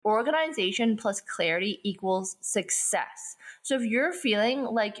organization plus clarity equals success. So if you're feeling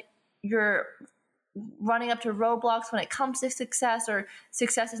like you're running up to roadblocks when it comes to success, or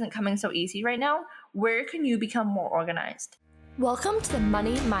success isn't coming so easy right now, where can you become more organized? Welcome to the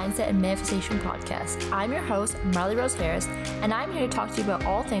Money, Mindset, and Manifestation Podcast. I'm your host, Marley Rose Harris, and I'm here to talk to you about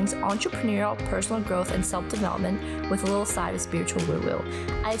all things entrepreneurial, personal growth, and self-development with a little side of spiritual woo-woo.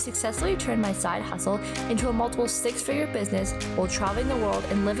 I have successfully turned my side hustle into a multiple six-figure business while traveling the world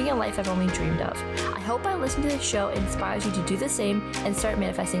and living a life I've only dreamed of. I hope by listening to this show it inspires you to do the same and start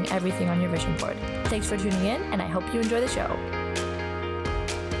manifesting everything on your vision board. Thanks for tuning in, and I hope you enjoy the show.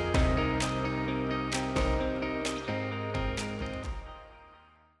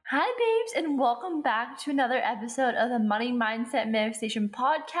 Hi, babes, and welcome back to another episode of the Money, Mindset, Manifestation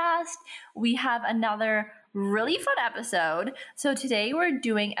Podcast. We have another really fun episode. So today we're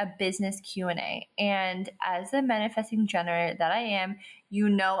doing a business Q&A. And as the manifesting generator that I am, you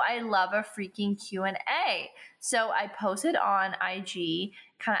know I love a freaking Q&A. So I posted on IG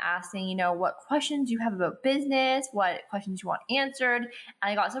kind of asking, what questions you have about business, what questions you want answered. And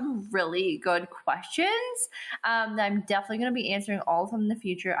I got some really good questions that I'm definitely going to be answering all of them in the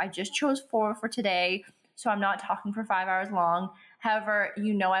future. I just chose 4 for today, so I'm not talking for 5 hours long. However,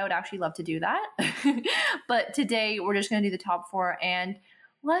 I would actually love to do that. But today we're just going to do the top 4, and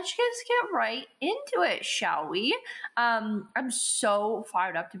let's just get right into it, shall we? I'm so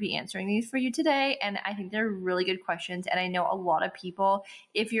fired up to be answering these for you today, and I think they're really good questions. And I know a lot of people,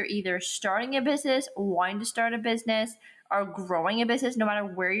 if you're either starting a business, wanting to start a business, or growing a business, no matter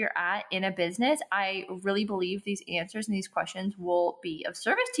where you're at in a business, I really believe these answers and these questions will be of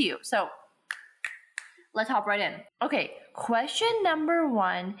service to you. So let's hop right in. Okay, question number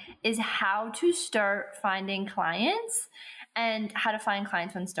 1 is how to start finding clients and how to find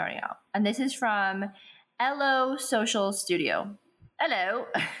clients when starting out. And this is from Hello Social Studio. Hello.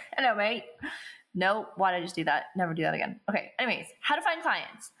 Hello, mate. No, why did I just do that? Never do that again. Okay, anyways, how to find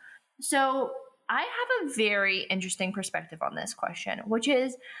clients. So I have a very interesting perspective on this question, which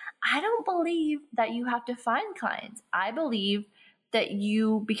is I don't believe that you have to find clients. I believe that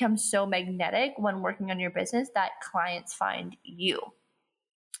you become so magnetic when working on your business that clients find you.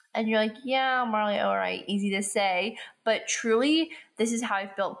 And you're like, yeah, Marley, all right, easy to say. But truly, this is how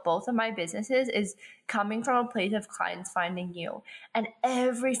I've built both of my businesses, is coming from a place of clients finding you. And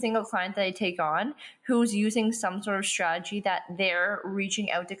every single client that I take on who's using some sort of strategy that they're reaching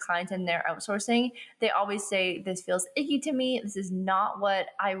out to clients and they're outsourcing, they always say, this feels icky to me. This is not what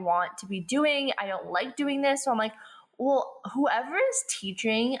I want to be doing. I don't like doing this. So I'm like, well, whoever is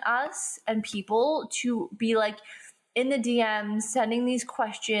teaching us and people to be like in the DMs, sending these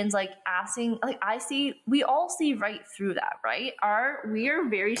questions, like asking, like we all see right through that, right? We are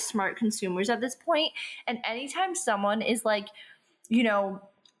very smart consumers at this point. And anytime someone is like,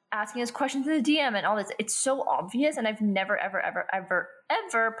 asking us questions in the DM and all this, it's so obvious. And I've never,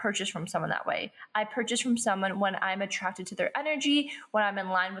 ever purchased from someone that way. I purchase from someone when I'm attracted to their energy, when I'm in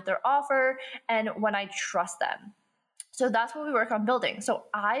line with their offer, and when I trust them. So that's what we work on building. So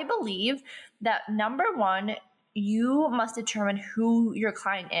I believe that number 1, you must determine who your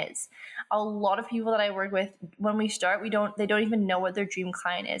client is. A lot of people that I work with, when we start, they don't even know what their dream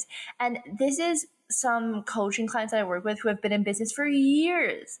client is. And this is some coaching clients that I work with who have been in business for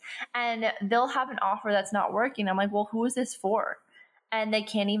years, and they'll have an offer that's not working. I'm like, well, who is this for? And they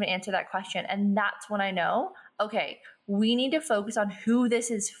can't even answer that question. And that's when I know, okay, we need to focus on who this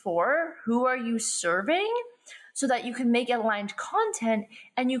is for. Who are you serving? So that you can make aligned content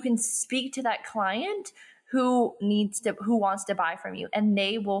and you can speak to that client who wants to buy from you, and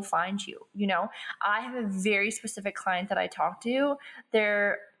they will find you. I have a very specific client that I talk to.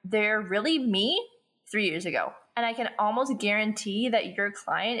 They're really me 3 years ago. And I can almost guarantee that your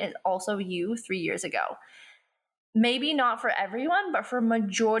client is also you 3 years ago. Maybe not for everyone, but for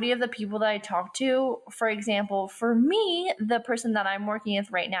majority of the people that I talk to. For example, for me, the person that I'm working with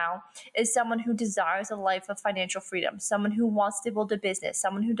right now is someone who desires a life of financial freedom, someone who wants to build a business,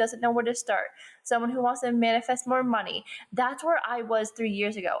 someone who doesn't know where to start, someone who wants to manifest more money. That's where I was 3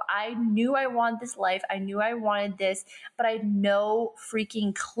 years ago. I knew I wanted this life. I knew I wanted this, but I had no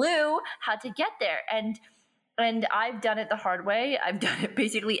freaking clue how to get there. And I've done it the hard way. I've done it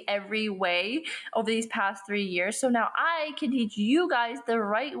basically every way over these past 3 years. So now I can teach you guys the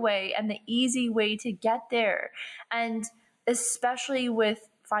right way and the easy way to get there. And especially with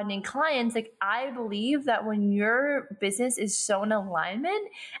finding clients, like I believe that when your business is so in alignment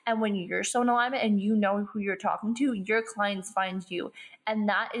and when you're so in alignment and you know who you're talking to, your clients find you. And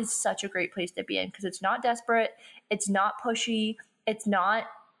that is such a great place to be in because it's not desperate. It's not pushy. It's not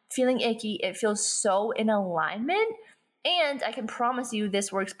feeling icky. It feels so in alignment And I can promise you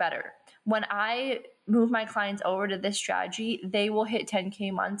this works better. When I move my clients over to this strategy, they will hit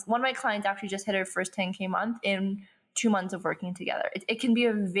 10K months. One of my clients actually just hit her first 10K month in 2 months of working together. It can be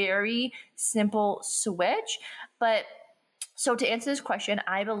a very simple switch, but so to answer this question,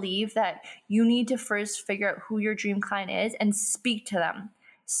 I believe that you need to first figure out who your dream client is and speak to them.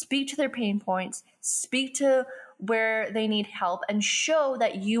 Speak to their pain points, speak to where they need help, and show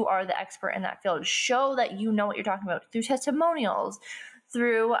that you are the expert in that field. Show that you know what you're talking about through testimonials,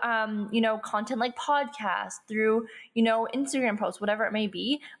 through content like podcasts, through Instagram posts, whatever it may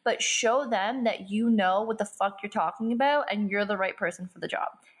be. But show them that you know what the fuck you're talking about and you're the right person for the job.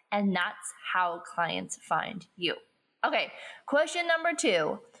 And that's how clients find you. Okay, question number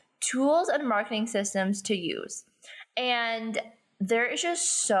 2, tools and marketing systems to use. And there is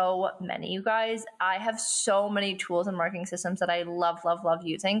just so many, you guys. I have so many tools and marketing systems that I love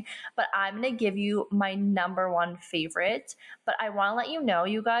using, but I'm going to give you my number 1 favorite. But I want to let you know,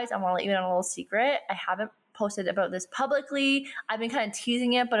 you guys, I want to let you in on a little secret. I haven't posted about this publicly. I've been kind of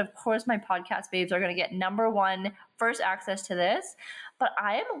teasing it, but of course my podcast babes are going to get number 1 first access to this. But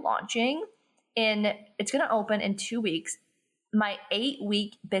I am launching it's going to open in 2 weeks, my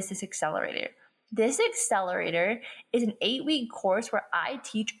 8-week business accelerator. This accelerator is an 8-week course where I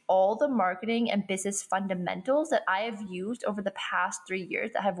teach all the marketing and business fundamentals that I have used over the past 3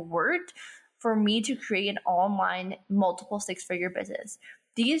 years that have worked for me to create an online multiple 6-figure business.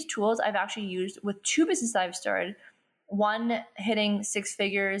 These tools I've actually used with 2 businesses I've started, one hitting 6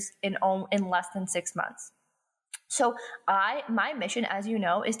 figures in less than 6 months. So my mission, as you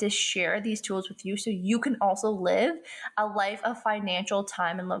know, is to share these tools with you so you can also live a life of financial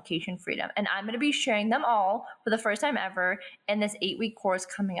time and location freedom. And I'm going to be sharing them all for the first time ever in this 8-week course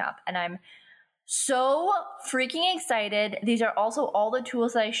coming up. And I'm so freaking excited. These are also all the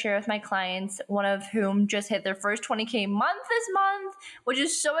tools that I share with my clients, one of whom just hit their first 20K month this month, which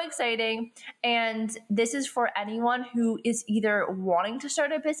is so exciting. And this is for anyone who is either wanting to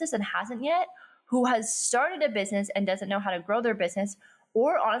start a business and hasn't yet, who has started a business and doesn't know how to grow their business,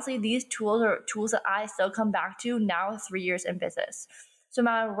 or honestly, these tools are tools that I still come back to now 3 years in business. So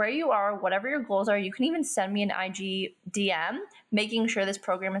no matter where you are, whatever your goals are, you can even send me an IG DM, making sure this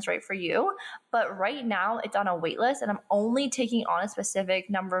program is right for you. But right now it's on a wait list and I'm only taking on a specific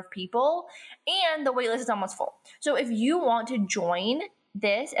number of people and the wait list is almost full. So if you want to join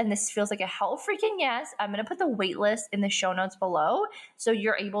this and this feels like a hell freaking yes, I'm going to put the wait list in the show notes below so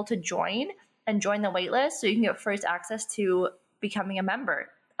you're able to join the waitlist so you can get first access to becoming a member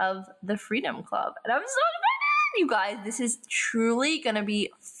of the Freedom Club. And I'm so excited, you guys. This is truly going to be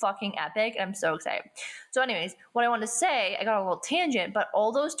fucking epic. And I'm so excited. So anyways, what I want to say, I got a little tangent, but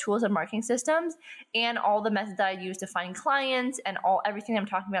all those tools and marketing systems and all the methods that I use to find clients and everything I'm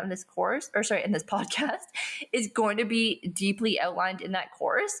talking about in this in this podcast is going to be deeply outlined in that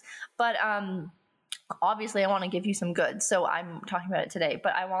course. But, obviously, I want to give you some goods, so I'm talking about it today.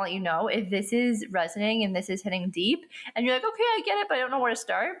 But I want to let you know if this is resonating and this is hitting deep and you're like, okay, I get it, but I don't know where to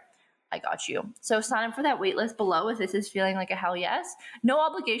start. I got you. So sign up for that waitlist below if this is feeling like a hell yes. No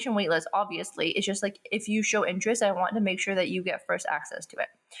obligation waitlist, obviously. It's just like if you show interest, I want to make sure that you get first access to it.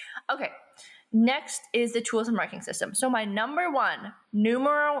 Okay, next is the tools and marketing system. So my number 1,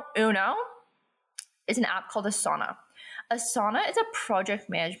 numero uno, is an app called Asana. Asana is a project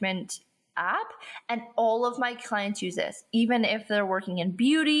management app and all of my clients use this, even if they're working in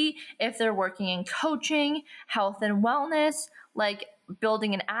beauty, if they're working in coaching, health and wellness, like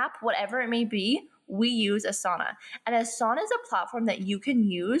building an app, whatever it may be, we use Asana. And Asana is a platform that you can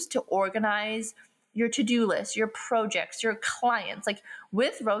use to organize your to-do list, your projects, your clients. Like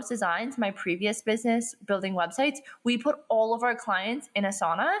with Rose Designs, my previous business building websites, we put all of our clients in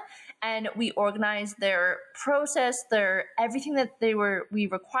Asana and we organized their process, their everything that we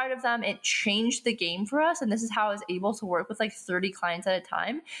required of them. It changed the game for us. And this is how I was able to work with like 30 clients at a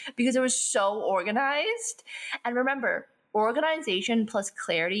time because it was so organized. And remember, organization plus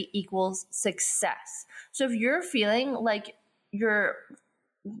clarity equals success. So if you're feeling like you're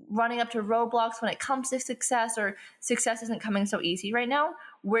running up to roadblocks when it comes to success or success isn't coming so easy right now,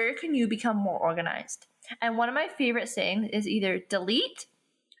 where can you become more organized? And one of my favorite sayings is either delete,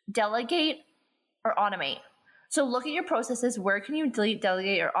 delegate, or automate. So look at your processes. Where can you delete,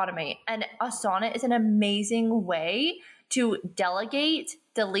 delegate, or automate? And Asana is an amazing way to delegate,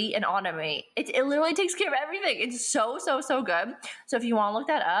 delete, and automate. It literally takes care of everything. It's so good. So if you want to look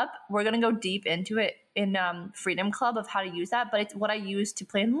that up, we're going to go deep into it in Freedom Club of how to use that. But it's what I use to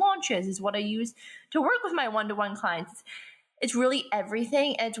plan launches, is what I use to work with my one-to-one clients. It's really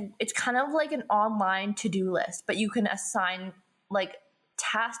everything. And it's kind of like an online to-do list, but you can assign like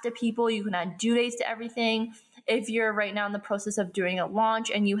tasks to people. You can add due dates to everything. if you're right now in the process of doing a launch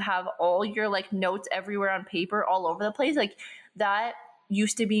and you have all your like notes everywhere on paper all over the place, like that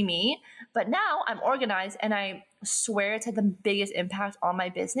used to be me. But now I'm organized, and I swear it's had the biggest impact on my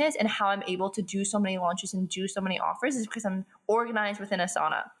business and how I'm able to do so many launches and do so many offers is because I'm organized within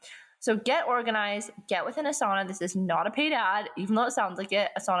Asana. So get organized, get within Asana. This is not a paid ad, even though it sounds like it.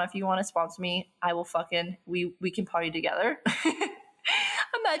 Asana, if you want to sponsor me, I will we can party together.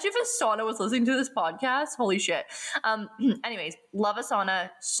 Imagine if Asana was listening to this podcast. Holy shit. Anyways, love Asana.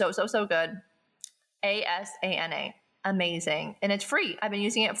 So good. Asana. Amazing. And it's free. I've been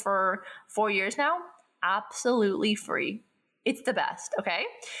using it for 4 years now. Absolutely free. It's the best. Okay.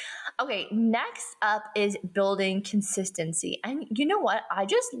 Next up is building consistency. And you know what? I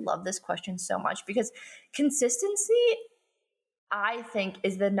just love this question so much because consistency, I think,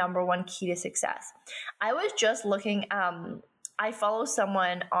 is the number one key to success. I was just looking, I follow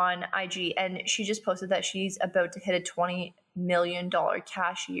someone on IG, and she just posted that she's about to hit a $20 million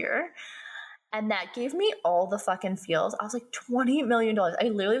cash year. And that gave me all the fucking feels. I was like, $20 million. I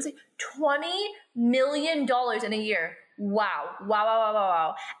literally was like, $20 million in a year.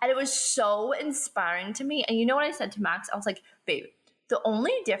 Wow. And it was so inspiring to me. And you know what I said to Max? I was like, babe, the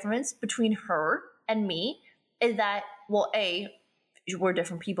only difference between her and me is that, well, we're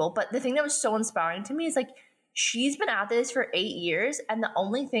different people. But the thing that was so inspiring to me is like, she's been at this for 8 years. And the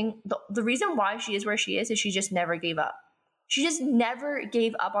only thing, the reason why she is where she is she just never gave up. She just never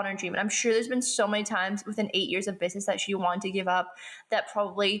gave up on her dream. And I'm sure there's been so many times within 8 years of business that she wanted to give up, that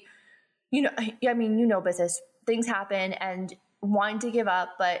probably, business, things happen and wanting to give up,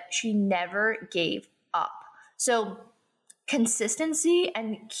 but she never gave up. So consistency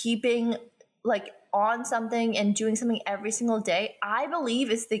and keeping like on something and doing something every single day, I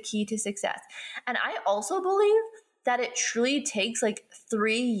believe is the key to success. And I also believe that it truly takes like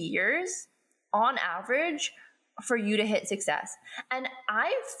 3 years on average for you to hit success. And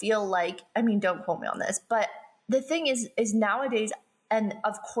I feel like, don't quote me on this, but the thing is nowadays, and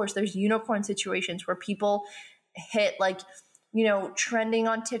of course there's unicorn situations where people hit like, trending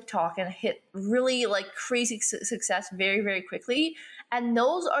on TikTok and hit really like crazy success very, very quickly. And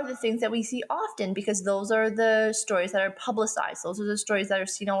those are the things that we see often because those are the stories that are publicized. Those are the stories that are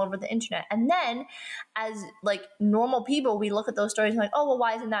seen all over the internet. And then as like normal people, we look at those stories and like, oh, well,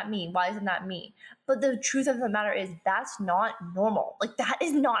 why isn't that me? Why isn't that me? But the truth of the matter is that's not normal. Like that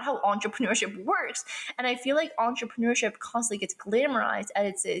is not how entrepreneurship works. And I feel like entrepreneurship constantly gets glamorized and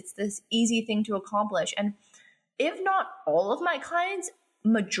it's this easy thing to accomplish. And if not all of my clients,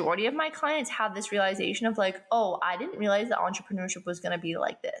 majority of my clients have this realization of like, oh, I didn't realize that entrepreneurship was going to be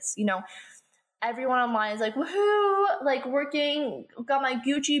like this. Everyone online is like, woohoo, like working, got my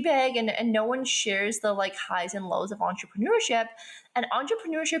Gucci bag, and no one shares the like highs and lows of entrepreneurship. And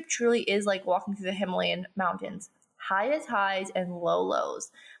entrepreneurship truly is like walking through the Himalayan mountains, highest highs and low lows.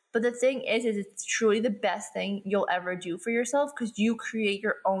 But the thing is it's truly the best thing you'll ever do for yourself because you create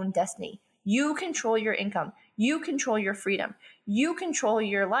your own destiny. You control your income. You control your freedom. You control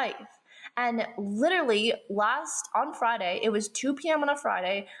your life. And literally on Friday, it was 2 p.m. on a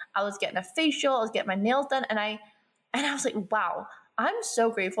Friday. I was getting a facial. I was getting my nails done. And I was like, wow, I'm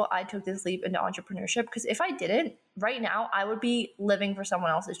so grateful I took this leap into entrepreneurship because if I didn't, right now, I would be living for someone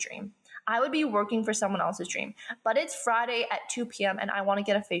else's dream. I would be working for someone else's dream. But it's Friday at 2 p.m. and I want to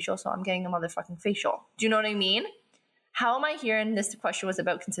get a facial, so I'm getting a motherfucking facial. Do you know what I mean? How am I here? And this question was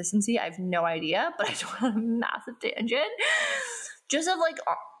about consistency. I have no idea, but I just went on a massive tangent. Just of like,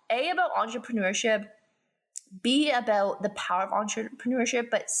 A, about entrepreneurship, B, about the power of entrepreneurship,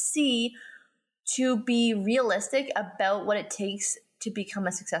 but C, to be realistic about what it takes to become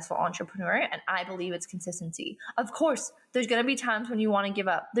a successful entrepreneur. And I believe it's consistency. Of course, there's going to be times when you want to give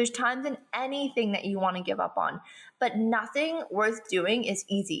up. There's times in anything that you want to give up on, but nothing worth doing is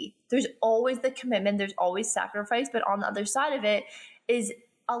easy. There's always the commitment. There's always sacrifice. But on the other side of it is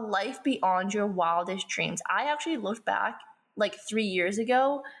a life beyond your wildest dreams. I actually looked back like 3 years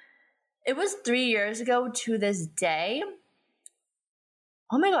ago. It was 3 years ago to this day.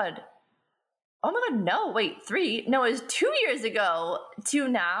 Oh my God, no, wait, 3? No, it was 2 years ago to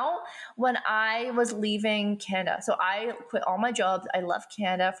now when I was leaving Canada. So I quit all my jobs. I left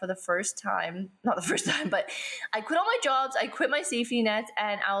Canada for the first time. Not the first time, but I quit all my jobs. I quit my safety nets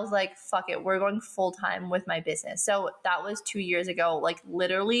and I was like, fuck it, we're going full time with my business. So that was 2 years ago, like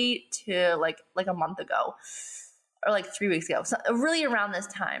literally to like a month ago or like 3 weeks ago. So really around this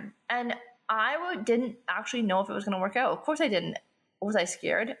time. And I didn't actually know if it was going to work out. Of course I didn't. Was I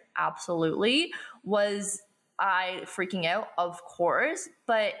scared? Absolutely. Was I freaking out? Of course.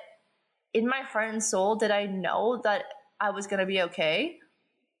 But in my heart and soul, did I know that I was going to be okay?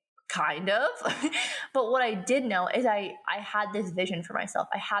 kind of. But what I did know is I had this vision for myself.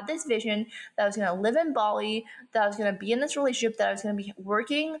 I had this vision that I was going to live in Bali, that I was going to be in this relationship, that I was going to be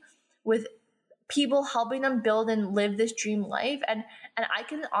working with people, helping them build and live this dream life. And I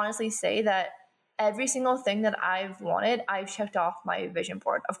can honestly say that every single thing that I've wanted, I've checked off my vision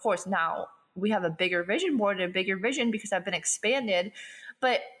board. Of course, now we have a bigger vision board and a bigger vision because I've been expanded,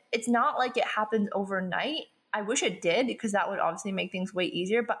 but it's not like it happens overnight. I wish it did, because that would obviously make things way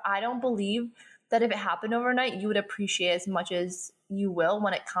easier, but I don't believe that if it happened overnight, you would appreciate as much as you will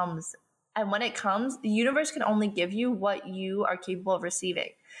when it comes. And when it comes, the universe can only give you what you are capable of receiving.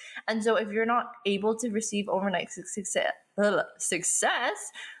 And so if you're not able to receive overnight success,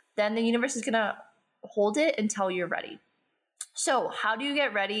 then the universe is going to hold it until you're ready. So how do you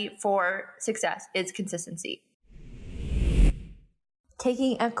get ready for success? It's consistency.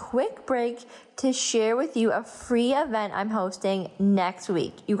 Taking a quick break to share with you a free event I'm hosting next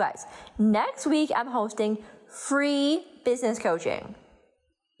week. You guys, next week I'm hosting free business coaching.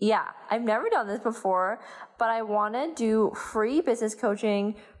 Yeah, I've never done this before, but I want to do free business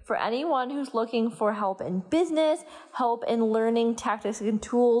coaching for anyone who's looking for help in business, help in learning tactics and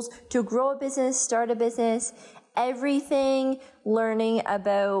tools to grow a business, start a business, everything learning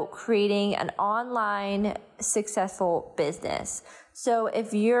about creating an online successful business. So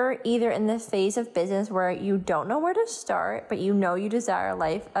if you're either in the phase of business where you don't know where to start, but you know you desire a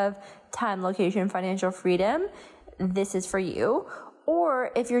life of time, location, financial freedom, this is for you. Or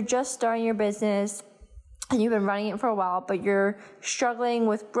if you're just starting your business and you've been running it for a while, but you're struggling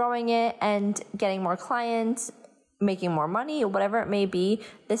with growing it and getting more clients, making more money, whatever it may be,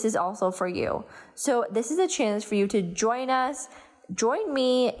 this is also for you. So this is a chance for you to join us, join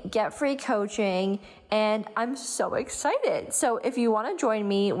me, get free coaching, and I'm so excited. So if you want to join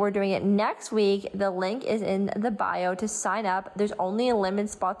me, we're doing it next week. The link is in the bio to sign up. There's only a limited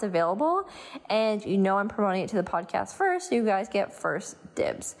spots available, and you know I'm promoting it to the podcast first, so you guys get first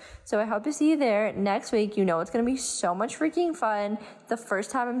dibs. So I hope to see you there next week. You know it's going to be so much freaking fun. The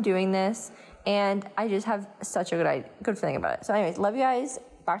first time I'm doing this, and I just have such a good feeling about it. So anyways, love you guys.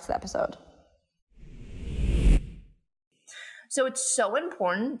 Back to the episode. So it's so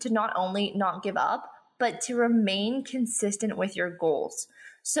important to not only not give up, but to remain consistent with your goals.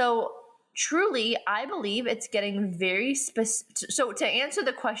 So truly, I believe it's getting very specific. So to answer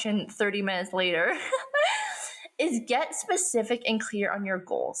the question 30 minutes later, is get specific and clear on your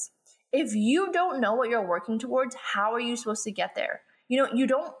goals. If you don't know what you're working towards, how are you supposed to get there? You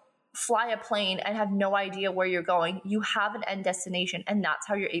don't fly a plane and have no idea where you're going. You have an end destination, and that's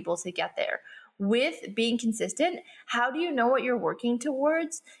how you're able to get there. With being consistent, how do you know what you're working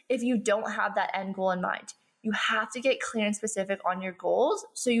towards if you don't have that end goal in mind? You have to get clear and specific on your goals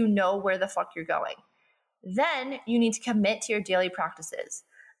so you know where the fuck you're going. Then you need to commit to your daily practices.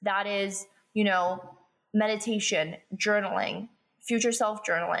 That is, meditation, journaling, future self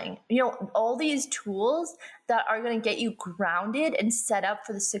journaling, all these tools that are going to get you grounded and set up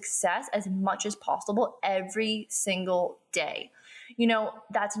for the success as much as possible every single day.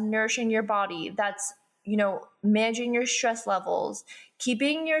 That's nourishing your body. That's, managing your stress levels,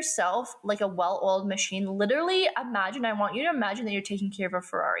 keeping yourself like a well-oiled machine. Literally, I want you to imagine that you're taking care of a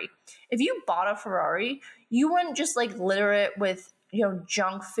Ferrari. If you bought a Ferrari, you wouldn't just litter it with,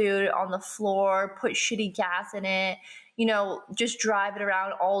 junk food on the floor, put shitty gas in it, just drive it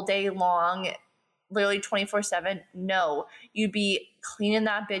around all day long, literally 24/7. No, you'd be cleaning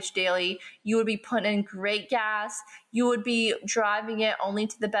that bitch daily. You would be putting in great gas. You would be driving it only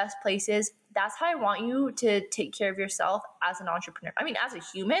to the best places. That's how I want you to take care of yourself as an entrepreneur. I mean, as a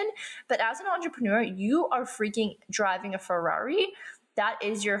human, but as an entrepreneur, you are freaking driving a Ferrari. That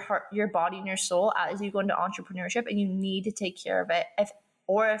is your heart, your body, and your soul as you go into entrepreneurship, and you need to take care of it.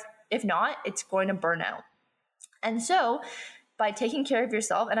 If not, it's going to burn out. And so by taking care of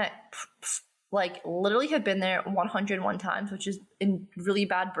yourself, and I literally have been there 101 times, which is in really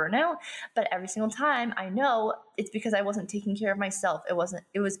bad burnout. But every single time I know it's because I wasn't taking care of myself. It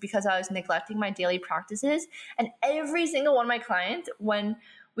was because I was neglecting my daily practices. And every single one of my clients, when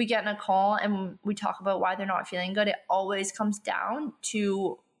we get in a call and we talk about why they're not feeling good, it always comes down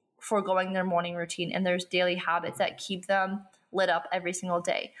to foregoing their morning routine and there's daily habits that keep them lit up every single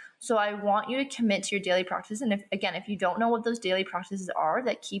day. So I want you to commit to your daily practices. And if you don't know what those daily practices are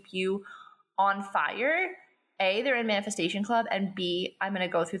that keep you on fire, A, they're in Manifestation Club, and B, I'm going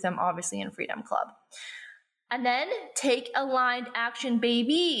to go through them obviously in Freedom Club. And then take aligned action,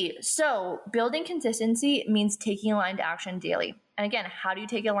 baby. So building consistency means taking aligned action daily. And again, how do you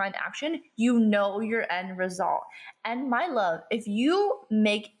take aligned action? You know your end result. And my love, if you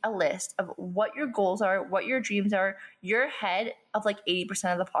make a list of what your goals are, what your dreams are, you're ahead of like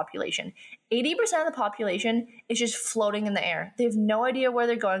 80% of the population. 80% of the population is just floating in the air. They have no idea where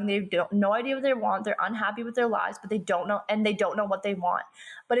they're going. They have no idea what they want. They're unhappy with their lives, but they don't know, and they don't know what they want.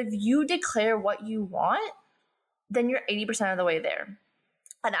 But if you declare what you want, then you're 80% of the way there.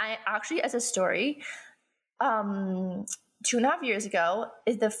 And I actually, as a story, 2.5 years ago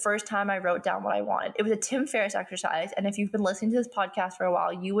is the first time I wrote down what I wanted. It was a Tim Ferriss exercise. And if you've been listening to this podcast for a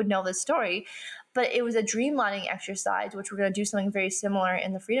while, you would know this story. But it was a dream lining exercise, which we're going to do something very similar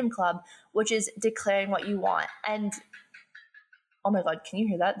in the Freedom Club, which is declaring what you want. And oh my God, can you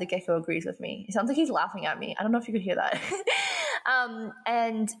hear that? The gecko agrees with me. It sounds like he's laughing at me. I don't know if you could hear that.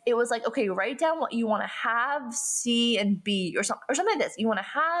 And it was like, okay, write down what you want to have, see, and be, or something like this. You want to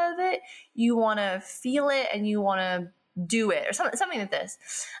have it, you want to feel it, and you want to do it, or something like this.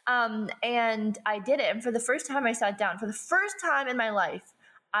 And I did it. And for the first time I sat down, for the first time in my life,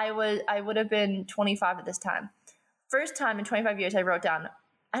 I would have been 25 at this time. First time in 25 years, I wrote down,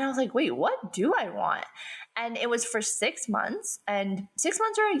 and I was like, wait, what do I want? And it was for 6 months, and 6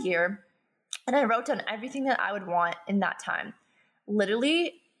 months or a year. And I wrote down everything that I would want in that time.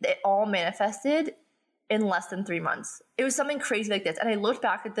 Literally, it all manifested in less than 3 months. It was something crazy like this. And I looked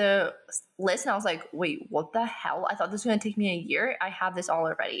back at the list and I was like, wait, what the hell? I thought this was going to take me a year. I have this all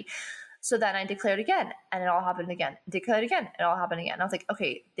already. So then I declared again, and it all happened again. Declared again, it all happened again. And I was like,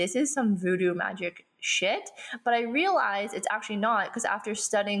 okay, this is some voodoo magic shit. But I realized it's actually not, because after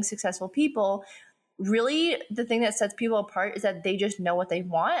studying successful people, really the thing that sets people apart is that they just know what they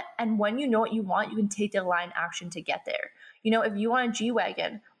want. And when you know what you want, you can take the aligned action to get there. You know, if you want a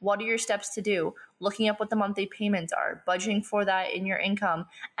G-Wagon, what are your steps to do? Looking up what the monthly payments are, budgeting for that in your income,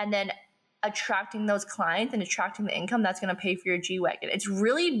 and then attracting those clients and attracting the income that's going to pay for your G-Wagon. It's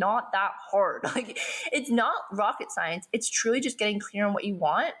really not that hard. Like, it's not rocket science. It's truly just getting clear on what you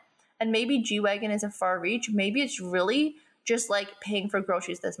want. And maybe G-Wagon is a far reach. Maybe it's really just like paying for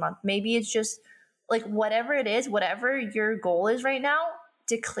groceries this month. Maybe it's just like whatever it is, whatever your goal is right now,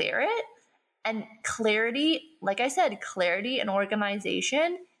 declare it. And clarity, like I said, clarity and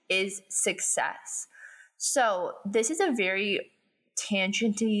organization is success. So this is a very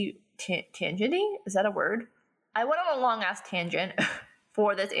tangenty, is that a word? I went on a long ass tangent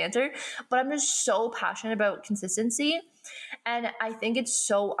for this answer, but I'm just so passionate about consistency. And I think it's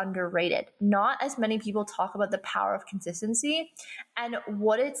so underrated. Not as many people talk about the power of consistency and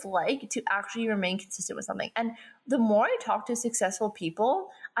what it's like to actually remain consistent with something. And the more I talk to successful people,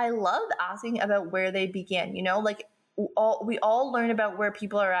 I love asking about where they began. You know, like we all learn about where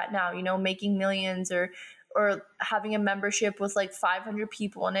people are at now, you know, making millions or having a membership with like 500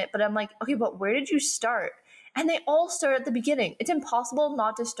 people in it. But I'm like, okay, but where did you start? And they all start at the beginning. It's impossible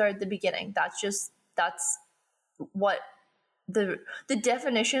not to start at the beginning. That's what the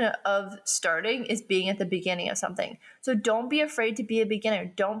definition of starting is, being at the beginning of something. So don't be afraid to be a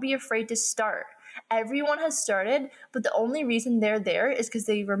beginner. Don't be afraid to start. Everyone has started, but the only reason they're there is because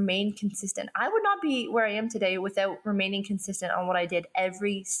they remain consistent. I would not be where I am today without remaining consistent on what I did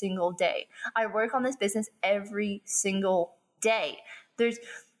every single day. I work on this business every single day.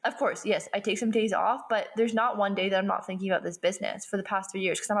 Of course, yes, I take some days off, but there's not one day that I'm not thinking about this business for the past 3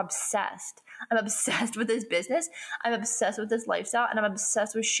 years, because I'm obsessed. I'm obsessed with this business. I'm obsessed with this lifestyle, and I'm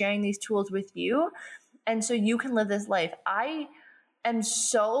obsessed with sharing these tools with you. And so you can live this life. I am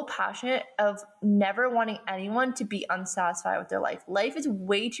so passionate of never wanting anyone to be unsatisfied with their life. Life is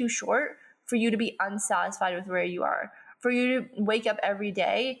way too short for you to be unsatisfied with where you are, for you to wake up every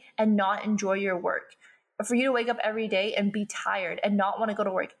day and not enjoy your work, for you to wake up every day and be tired and not want to go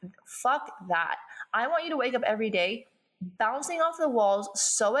to work. Fuck that. I want you to wake up every day bouncing off the walls,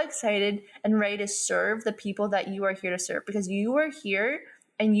 so excited and ready to serve the people that you are here to serve, because you are here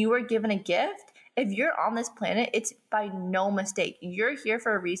and you are given a gift. If you're on this planet, it's by no mistake. You're here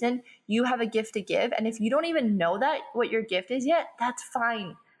for a reason. You have a gift to give. And if you don't even know that, what your gift is yet, that's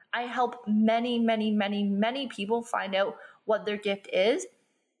fine. I help many, many, many, many people find out what their gift is.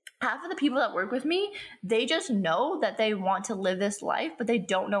 Half of the people that work with me, they just know that they want to live this life, but they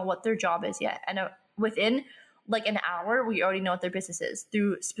don't know what their job is yet. And within like an hour, we already know what their business is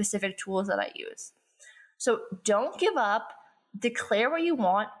through specific tools that I use. So don't give up. Declare what you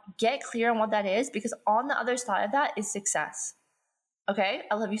want. Get clear on what that is, because on the other side of that is success. Okay?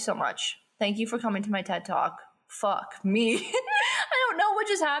 I love you so much. Thank you for coming to my TED Talk. Fuck me. I don't know what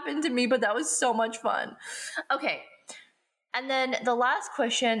just happened to me, but that was so much fun. Okay. And then the last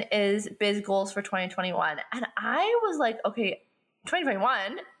question is biz goals for 2021. And I was like, okay,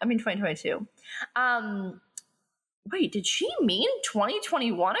 2022. Wait, did she mean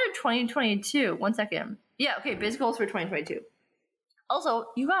 2021 or 2022? One second. Yeah, okay, biz goals for 2022. Also,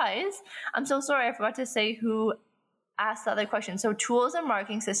 you guys, I'm so sorry, I forgot to say who asked the other question. So tools and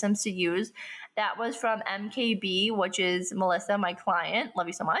marketing systems to use. That was from MKB, which is Melissa, my client. Love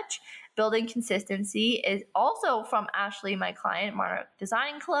you so much. Building consistency is also from Ashley, my client, Monarch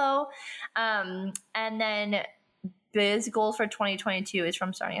Design Clo. And then biz goals for 2022 is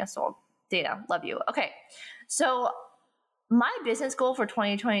from Starting Us Sold. Data, love you. Okay, so my business goal for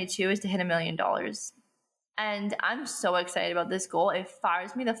 2022 is to hit $1 million. And I'm so excited about this goal. It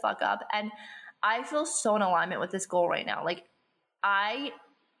fires me the fuck up. And I feel so in alignment with this goal right now. Like, I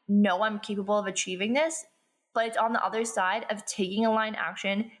know I'm capable of achieving this, but it's on the other side of taking aligned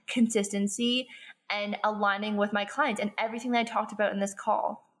action, consistency, and aligning with my clients and everything that I talked about in this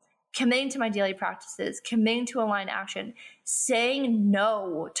call. Committing to my daily practices, committing to aligned action, saying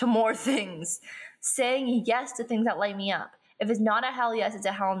no to more things, saying yes to things that light me up. If it's not a hell yes, it's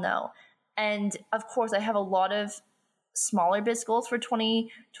a hell no. And of course, I have a lot of smaller biz goals for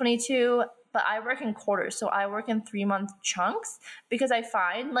 2022, but I work in quarters. So I work in 3-month chunks because I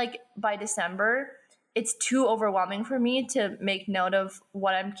find like by December, it's too overwhelming for me to make note of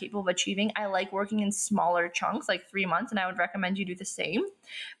what I'm capable of achieving. I like working in smaller chunks, like 3 months, and I would recommend you do the same.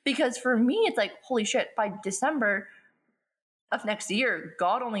 Because for me, it's like, holy shit, by December of next year,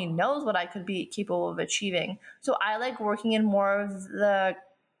 God only knows what I could be capable of achieving. So I like working in more of the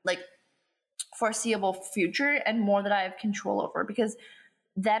like foreseeable future and more that I have control over, because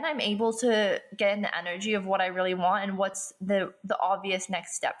then I'm able to get in the energy of what I really want and what's the obvious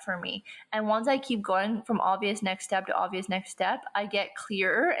next step for me. And once I keep going from obvious next step to obvious next step, I get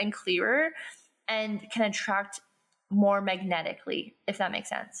clearer and clearer and can attract more magnetically, if that makes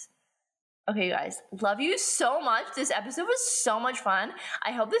sense. Okay, you guys, love you so much. This episode was so much fun.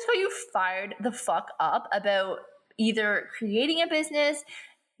 I hope this got you fired the fuck up about either creating a business,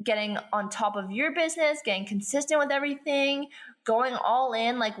 getting on top of your business, getting consistent with everything, going all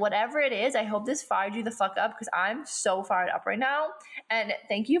in, like whatever it is. I hope this fired you the fuck up because I'm so fired up right now. And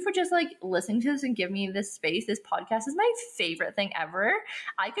thank you for just like listening to this and giving me this space. This podcast is my favorite thing ever.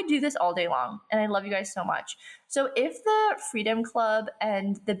 I could do this all day long and I love you guys so much. So if the Freedom Club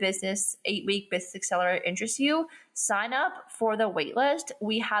and the business 8-week business accelerator interests you, sign up for the waitlist.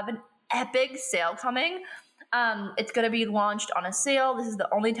 We have an epic sale coming. It's going to be launched on a sale. This is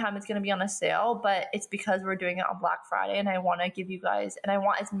the only time it's going to be on a sale, but it's because we're doing it on Black Friday and I want to give you guys, and I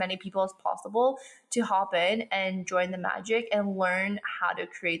want as many people as possible to hop in and join the magic and learn how to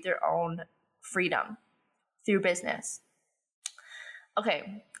create their own freedom through business.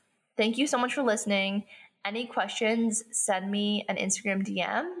 Okay. Thank you so much for listening. Any questions, send me an Instagram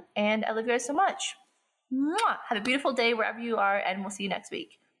DM, and I love you guys so much. Mwah! Have a beautiful day wherever you are, and we'll see you next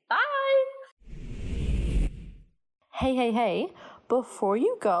week. Bye! Hey, before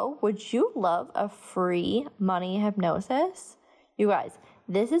you go, would you love a free money hypnosis? You guys,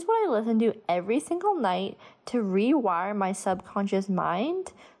 this is what I listen to every single night to rewire my subconscious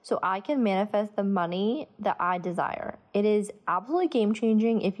mind so I can manifest the money that I desire. It is absolutely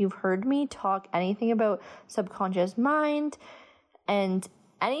game-changing. If you've heard me talk anything about subconscious mind and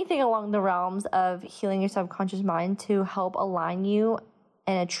anything along the realms of healing your subconscious mind to help align you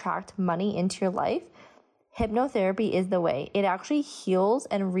and attract money into your life, hypnotherapy is the way. It actually heals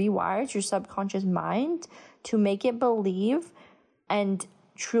and rewires your subconscious mind to make it believe and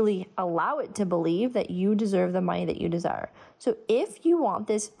truly allow it to believe that you deserve the money that you desire. So if you want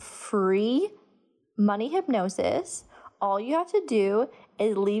this free money hypnosis, all you have to do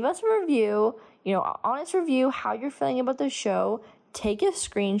is leave us a review, honest review, how you're feeling about the show, take a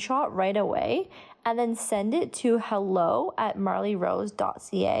screenshot right away, and then send it to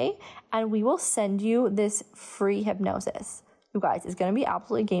hello@marleyrose.ca, and we will send you this free hypnosis. You guys, it's going to be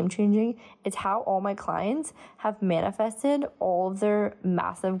absolutely game-changing. It's how all my clients have manifested all of their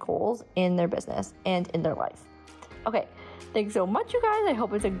massive goals in their business and in their life. Okay, thanks so much, you guys. I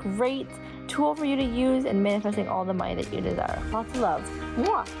hope it's a great tool for you to use in manifesting all the money that you desire. Lots of love.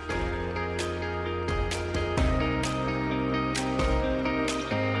 Mwah!